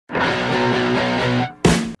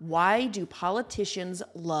Why do politicians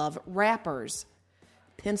love rappers?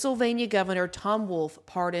 Pennsylvania Governor Tom Wolf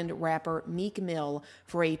pardoned rapper Meek Mill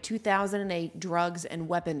for a 2008 drugs and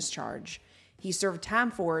weapons charge. He served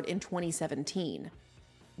time for it in 2017.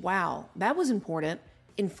 Wow, that was important.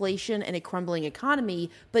 Inflation and a crumbling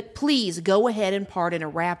economy, but please go ahead and pardon a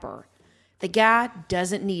rapper. The guy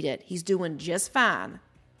doesn't need it. He's doing just fine.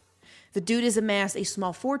 The dude has amassed a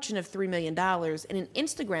small fortune of $3 million and an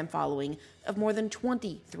Instagram following of more than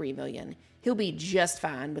 23 million. He'll be just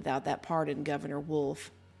fine without that pardon, Governor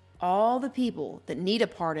Wolf. All the people that need a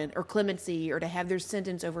pardon or clemency or to have their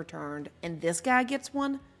sentence overturned, and this guy gets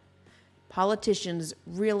one? Politicians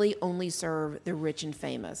really only serve the rich and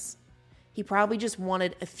famous. He probably just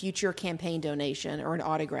wanted a future campaign donation or an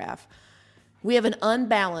autograph. We have an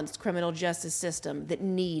unbalanced criminal justice system that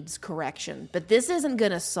needs correction, but this isn't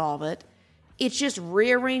going to solve it. It's just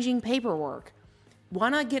rearranging paperwork. Why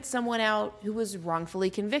not get someone out who was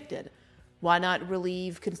wrongfully convicted? Why not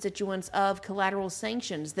relieve constituents of collateral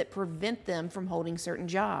sanctions that prevent them from holding certain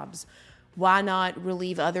jobs? Why not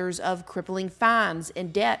relieve others of crippling fines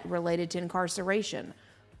and debt related to incarceration?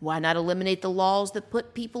 Why not eliminate the laws that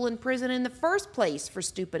put people in prison in the first place for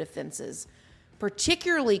stupid offenses,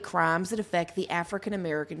 particularly crimes that affect the African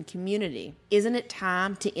American community? Isn't it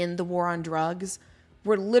time to end the war on drugs?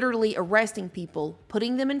 We're literally arresting people,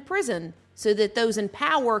 putting them in prison so that those in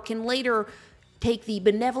power can later take the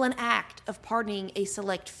benevolent act of pardoning a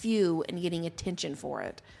select few and getting attention for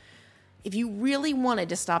it. If you really wanted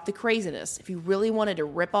to stop the craziness, if you really wanted to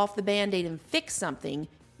rip off the Band-Aid and fix something,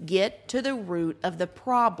 get to the root of the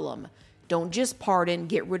problem. Don't just pardon,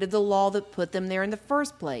 get rid of the law that put them there in the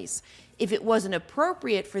first place. If it wasn't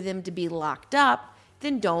appropriate for them to be locked up,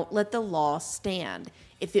 then don't let the law stand.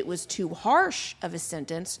 If it was too harsh of a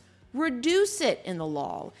sentence, reduce it in the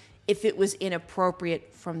law. If it was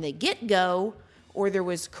inappropriate from the get-go, or there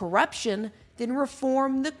was corruption, then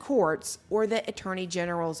reform the courts or the Attorney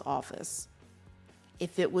General's office.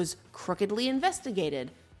 If it was crookedly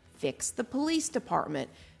investigated, fix the police department.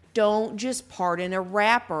 Don't just pardon a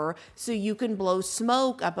rapper so you can blow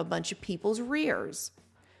smoke up a bunch of people's rears.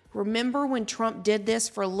 Remember when Trump did this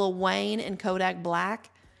for Lil Wayne and Kodak Black?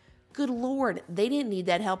 Good Lord, they didn't need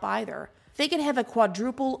that help either. They could have a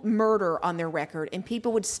quadruple murder on their record and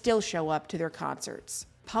people would still show up to their concerts.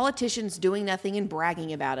 Politicians doing nothing and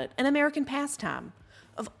bragging about it, an American pastime.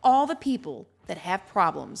 Of all the people that have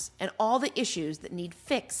problems and all the issues that need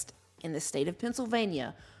fixed in the state of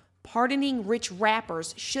Pennsylvania, pardoning rich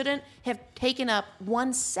rappers shouldn't have taken up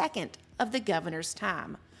 1 second of the governor's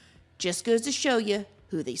time. Just goes to show you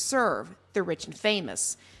who they serve, the rich and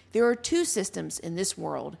famous. There are two systems in this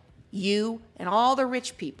world, you and all the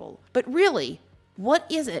rich people. But really, what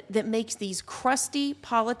is it that makes these crusty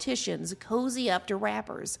politicians cozy up to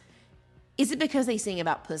rappers? Is it because they sing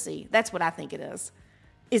about pussy? That's what I think it is.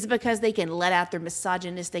 Is it because they can let out their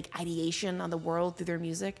misogynistic ideation on the world through their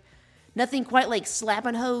music? Nothing quite like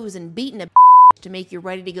slapping hoes and beating a to make you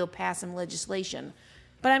ready to go pass some legislation.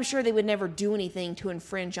 But I'm sure they would never do anything to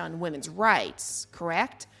infringe on women's rights,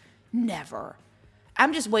 correct? Never.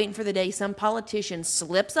 I'm just waiting for the day some politician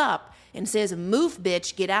slips up and says, "Move,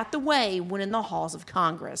 bitch, get out the way," when in the halls of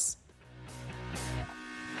Congress.